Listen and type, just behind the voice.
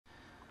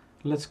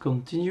Let's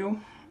continue.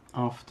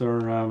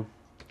 After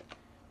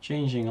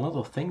changing a lot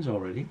of things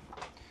already,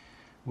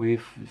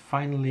 we've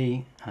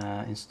finally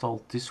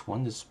installed this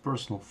one, this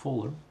personal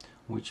folder,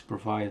 which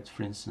provided,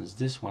 for instance,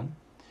 this one.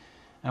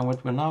 And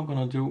what we're now going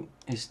to do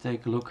is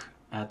take a look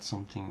at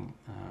something,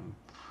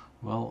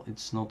 well,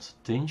 it's not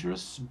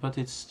dangerous, but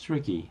it's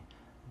tricky,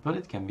 but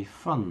it can be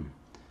fun.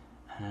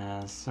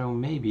 So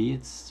maybe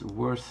it's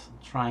worth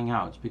trying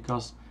out,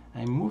 because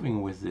I'm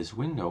moving with this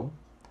window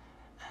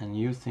and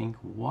you think,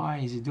 why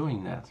is he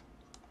doing that?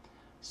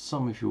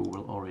 Some of you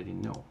will already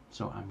know.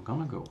 So I'm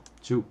gonna go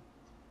to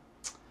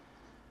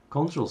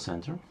Control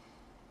Center.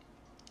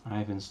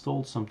 I've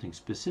installed something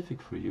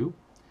specific for you,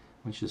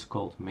 which is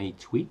called May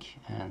Tweak,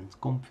 and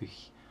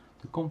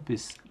the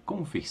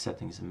config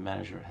settings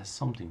manager has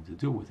something to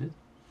do with it.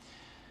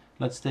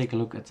 Let's take a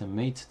look at the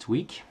Mate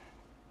Tweak.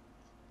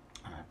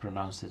 I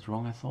pronounced it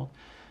wrong, I thought.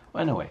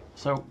 Well, anyway,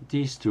 so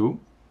these two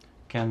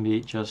can be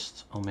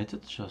just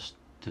omitted, just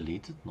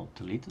deleted, not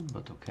deleted,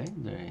 but okay,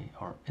 they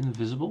are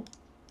invisible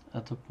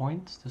at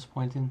this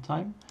point in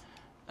time,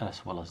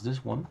 as well as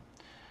this one.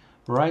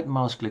 Right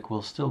mouse click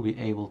will still be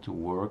able to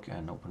work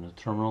and open a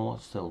terminal, I'll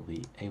still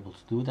be able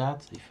to do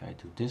that. If I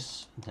do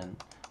this, then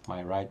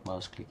my right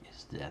mouse click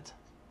is dead.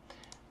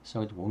 So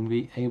it won't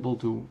be able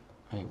to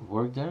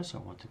work there, so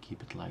I want to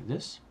keep it like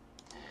this.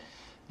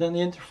 Then the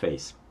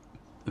interface.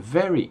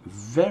 Very,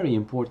 very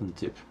important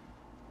tip.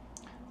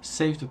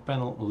 Save the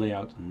panel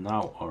layout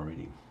now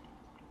already.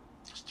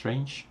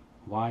 Strange,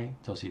 why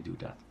does he do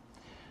that?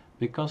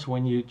 Because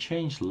when you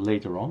change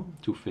later on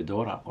to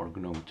Fedora or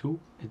GNOME 2,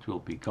 it will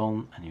be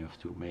gone and you have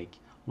to make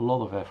a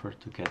lot of effort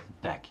to get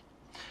it back.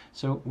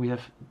 So we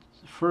have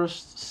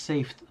first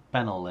saved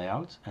panel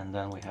layout, and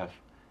then we have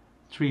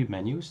three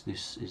menus.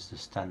 This is the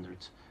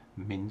standard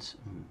Mate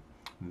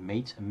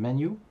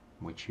menu,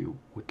 which you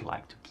would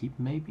like to keep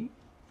maybe,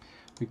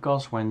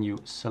 because when you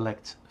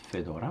select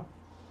Fedora,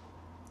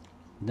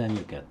 then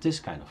you get this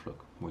kind of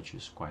look, which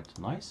is quite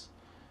nice.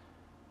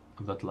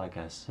 But like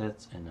I said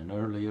in an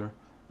earlier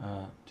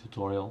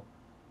tutorial,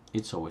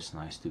 it's always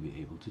nice to be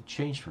able to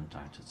change from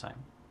time to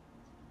time.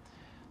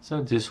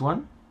 So this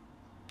one,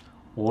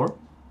 or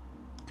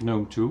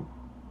GNOME 2,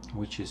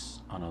 which is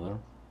another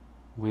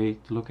way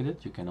to look at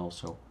it. You can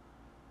also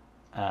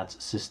add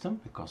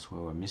system, because we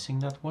were missing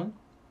that one.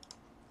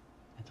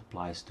 It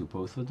applies to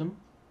both of them.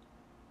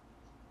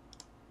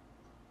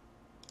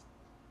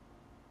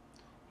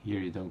 Here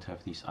you don't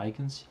have these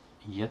icons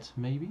yet,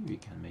 maybe. We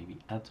can maybe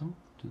add them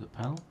to the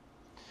panel.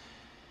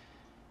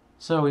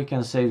 So we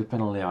can save the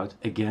panel layout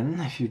again.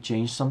 If you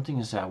change something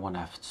and say I want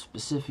to have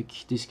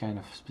this kind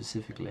of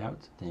specific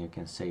layout, then you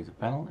can save the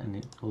panel and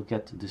it will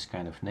get this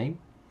kind of name.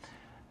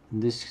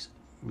 This,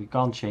 we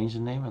can't change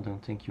the name, I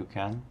don't think you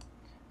can.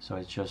 So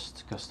it's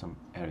just custom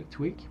Erik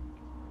tweak.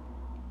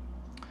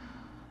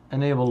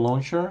 Enable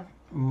launcher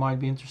might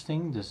be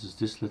interesting. This is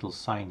this little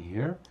sign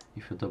here.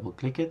 If you double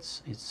click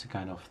it, it's a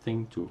kind of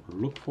thing to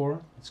look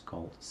for. It's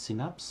called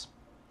Synapse.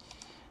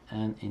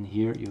 And in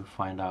here you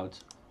find out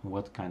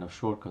what kind of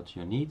shortcut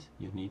you need.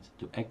 You need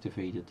to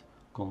activate it,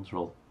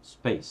 control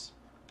space,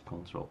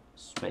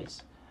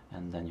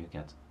 and then you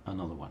get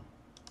another one.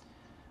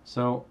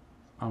 So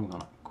I'm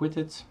gonna quit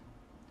it.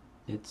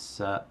 It's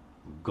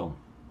gone.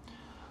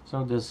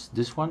 So there's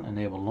this one,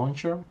 enable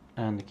launcher,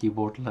 and the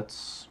keyboard.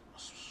 Let's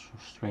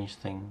strange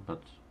thing,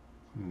 but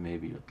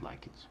maybe you'd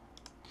like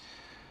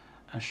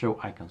it. Show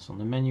icons on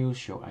the menu,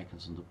 show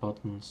icons on the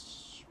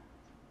buttons,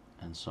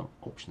 and some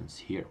options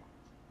here.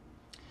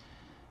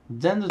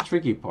 Then the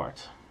tricky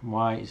part.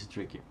 Why is it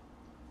tricky?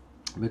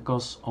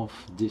 Because of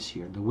this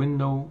here, the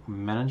window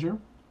manager.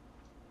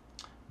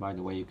 By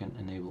the way, you can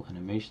enable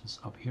animations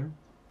up here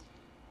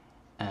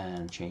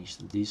and change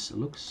these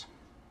looks,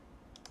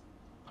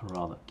 or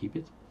rather keep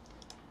it.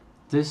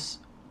 This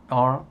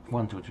are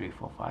 1, 2, 3,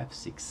 4, 5,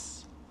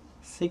 6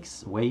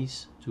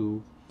 ways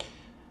to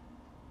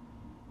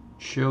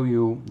show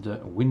you the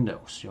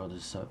windows.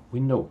 This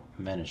window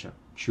manager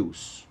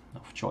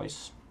of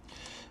choice,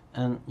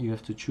 and you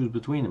have to choose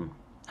between them.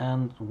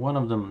 And one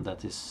of them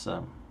that is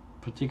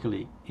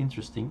particularly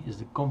interesting is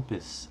the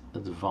Compass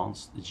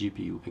Advanced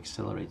GPU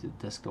Accelerated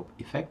Desktop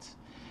Effect.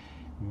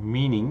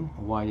 Meaning,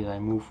 why did I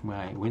move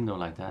my window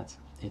like that?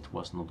 It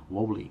was not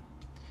wobbly.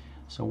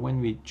 So when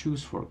we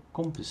choose for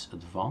Compass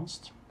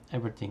Advanced,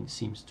 everything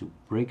seems to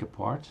break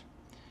apart.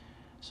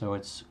 So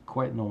it's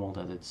quite normal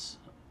that it's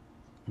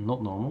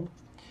not normal.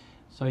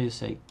 So you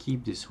say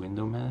keep this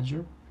window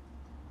manager,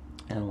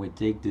 and we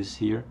take this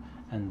here,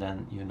 and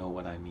then you know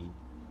what I mean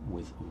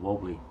with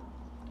wobbly.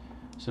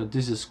 So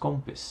this is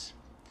Compass.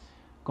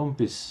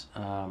 Compass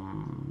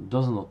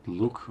does not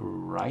look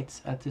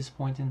right at this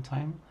point in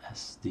time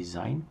as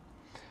design,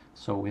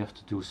 so we have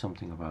to do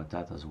something about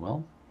that as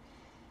well.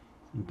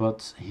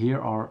 But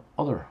here are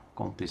other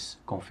Compass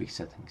config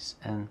settings,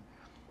 and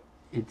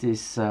it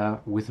is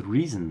with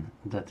reason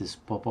that this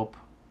pop-up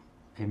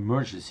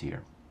emerges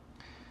here.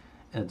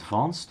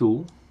 Advanced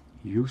tool,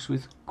 use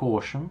with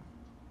caution.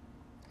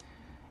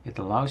 It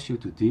allows you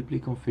to deeply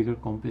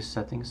configure compass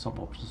settings. Some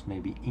options may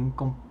be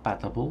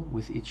incompatible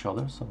with each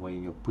other, so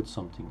when you put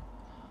something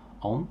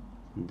on,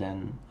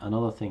 then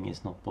another thing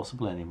is not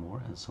possible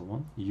anymore, and so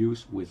on.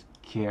 Use with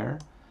care,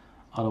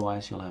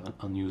 otherwise you'll have an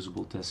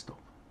unusable desktop.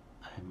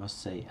 I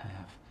must say I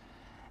have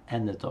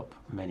ended up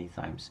many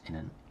times in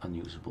an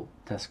unusable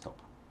desktop.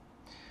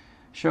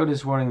 Show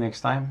this warning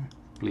next time,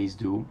 please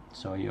do,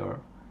 so you're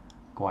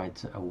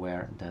quite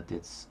aware that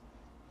it's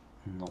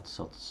not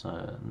such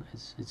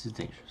it's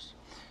dangerous.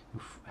 You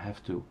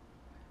have to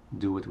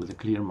do it with a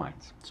clear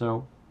mind.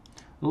 So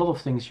a lot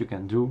of things you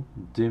can do,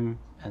 dim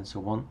and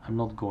so on. I'm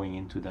not going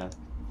into that.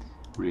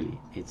 Really,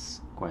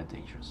 it's quite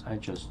dangerous. I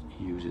just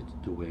use it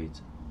the way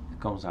it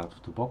comes out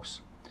of the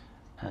box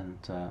and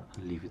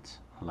leave it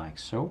like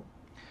so.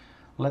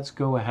 Let's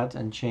go ahead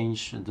and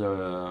change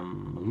the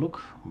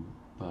look.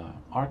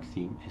 Arc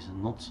theme is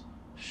not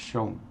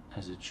shown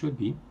as it should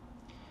be,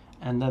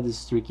 and that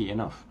is tricky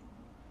enough.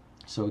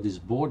 So this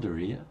border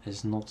here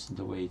is not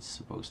the way it's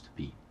supposed to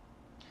be.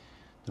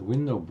 The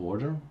window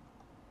border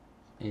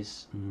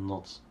is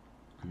not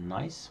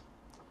nice.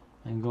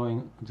 I'm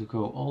going to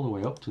go all the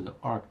way up to the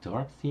arc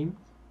dark theme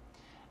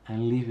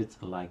and leave it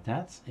like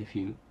that. If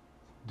you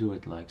do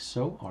it like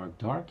so, arc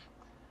dark,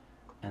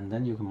 and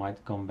then you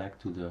might come back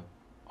to the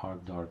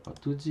arc dark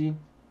Patuzzi,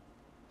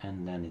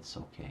 and then it's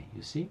okay.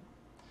 You see,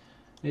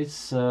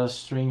 it's a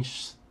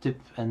strange tip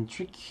and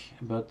trick,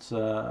 but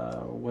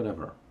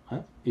whatever,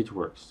 huh? It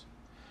works.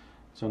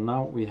 So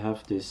now we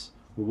have this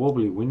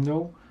wobbly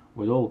window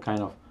with all kind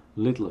of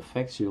little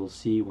effects. You'll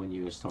see when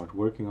you start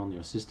working on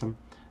your system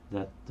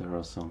that there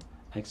are some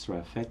extra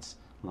effects,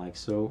 like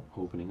so,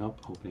 opening up,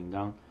 opening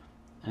down.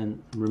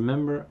 And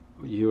remember,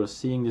 you're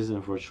seeing this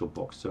in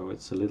VirtualBox, so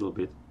it's a little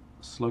bit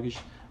sluggish,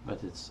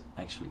 but it's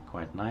actually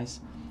quite nice.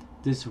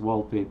 This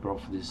wallpaper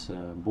of this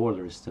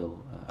border is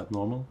still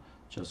abnormal.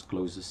 Just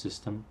close the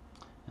system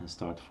and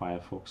start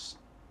Firefox,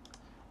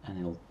 and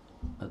it'll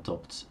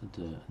adopt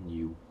the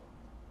new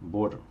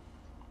border.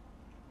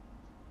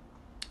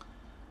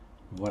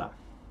 Voila.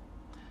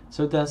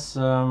 So that's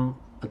a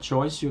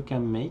choice you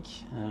can make.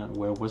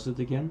 Where was it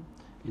again?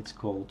 It's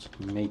called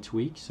Mate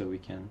Tweak, so we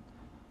can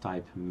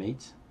type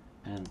Mate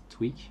and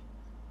Tweak,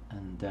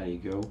 and there you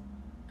go.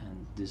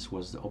 And this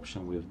was the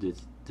option we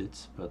did,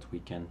 but we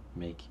can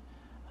make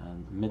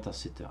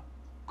Metacita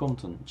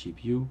content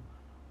GPU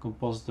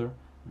compositor.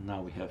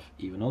 Now we have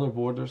even other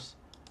borders,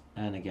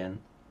 and again,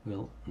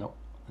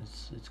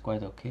 it's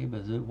quite okay,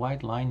 but the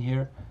white line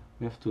here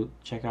we have to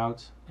check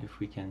out if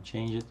we can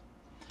change it.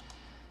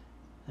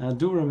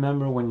 Do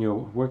remember when you're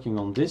working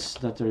on this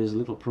that there is a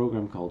little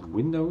program called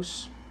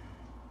Windows,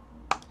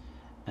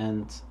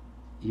 and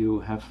you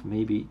have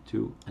maybe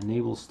to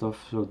enable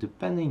stuff. So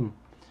depending,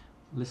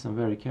 listen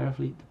very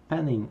carefully,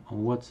 depending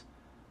on what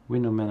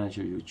window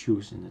manager you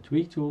choose in the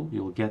tweak tool,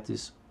 you'll get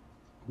this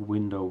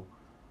window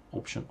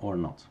option or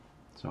not.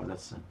 So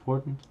that's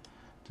important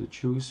to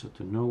choose, so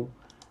to know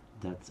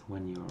that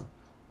when you're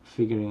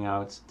figuring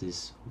out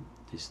this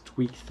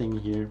tweak thing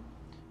here,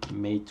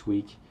 Mate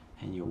Tweak,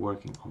 and you're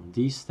working on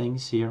these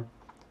things here,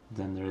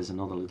 then there is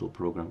another little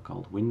program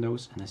called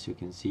Windows, and as you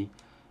can see,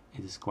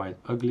 it is quite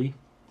ugly.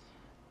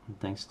 And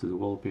thanks to the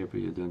wallpaper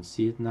you don't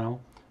see it now,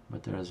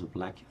 but there is a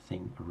black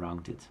thing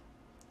around it.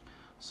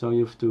 So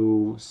you have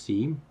to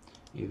see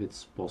if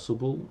it's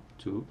possible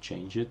to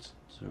change it.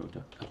 So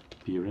the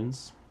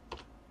appearance,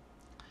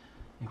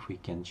 if we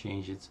can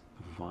change it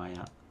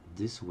via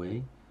this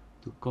way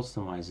to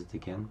customize it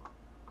again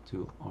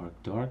to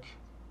arc dark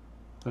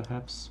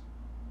perhaps,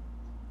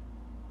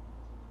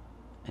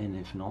 and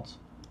if not,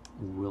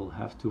 we'll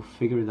have to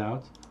figure it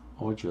out,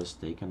 or just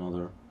take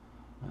another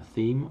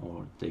theme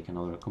or take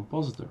another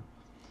compositor,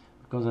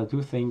 because I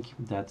do think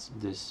that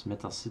this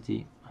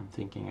Metacity, I'm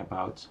thinking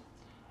about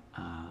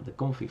the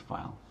config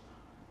file.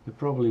 You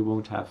probably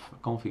won't have a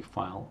config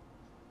file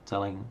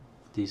telling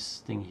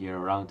this thing here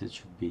around it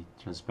should be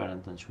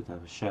transparent and should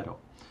have a shadow.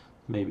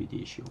 Maybe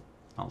the issue.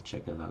 I'll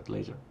check that out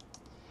later.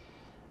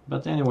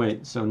 But anyway,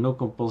 so no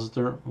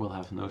compositor will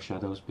have no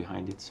shadows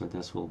behind it, so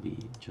this will be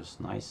just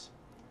nice.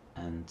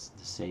 And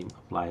the same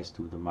applies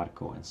to the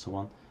Marco and so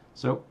on.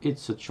 So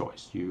it's a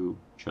choice. You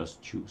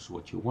just choose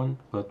what you want,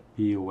 but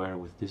be aware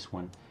with this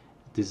one,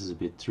 this is a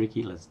bit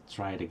tricky. Let's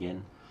try it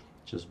again,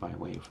 just by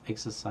way of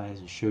exercise,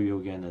 and show you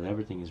again that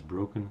everything is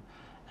broken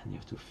and you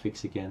have to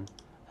fix again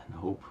and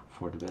hope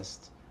for the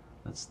best.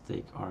 Let's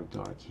take arc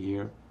dark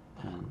here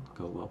and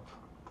go up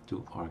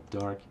to arc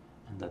dark,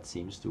 and that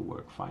seems to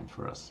work fine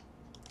for us.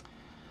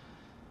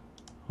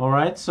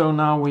 Alright, so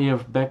now we are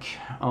back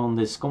on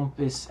this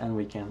compass and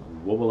we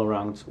can wobble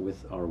around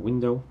with our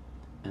window,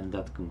 and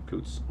that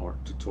concludes our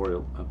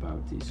tutorial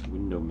about these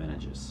window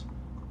managers.